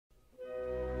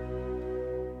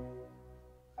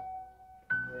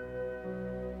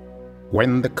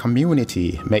When the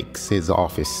community makes his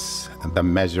office the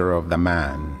measure of the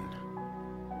man,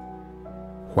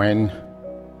 when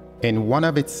in one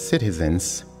of its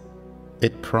citizens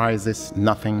it prizes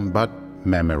nothing but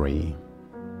memory,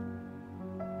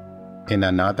 in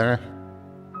another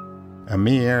a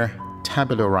mere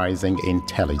tabularizing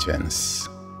intelligence,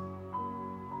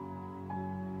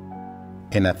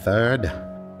 in a third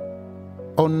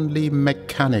only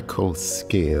mechanical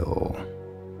skill,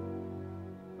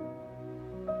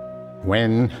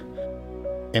 when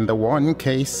in the one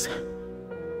case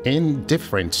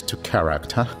indifferent to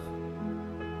character,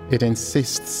 it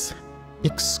insists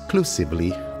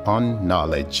exclusively on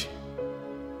knowledge,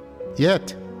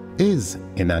 yet is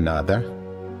in another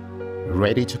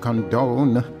ready to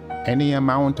condone any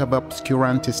amount of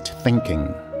obscurantist thinking,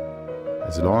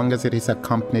 as long as it is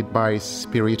accompanied by a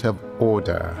spirit of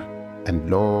order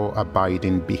and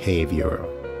law-abiding behavior.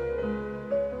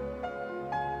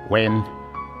 When,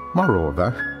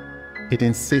 moreover, it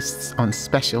insists on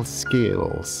special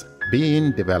skills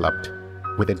being developed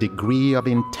with a degree of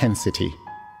intensity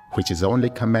which is only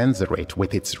commensurate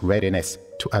with its readiness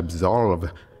to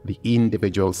absolve the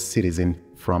individual citizen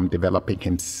from developing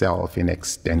himself in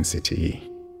extensity.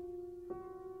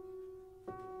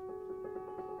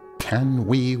 Can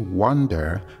we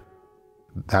wonder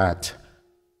that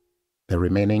the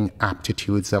remaining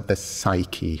aptitudes of the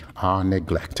psyche are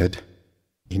neglected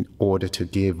in order to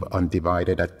give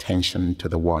undivided attention to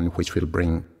the one which will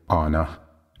bring honor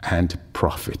and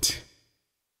profit?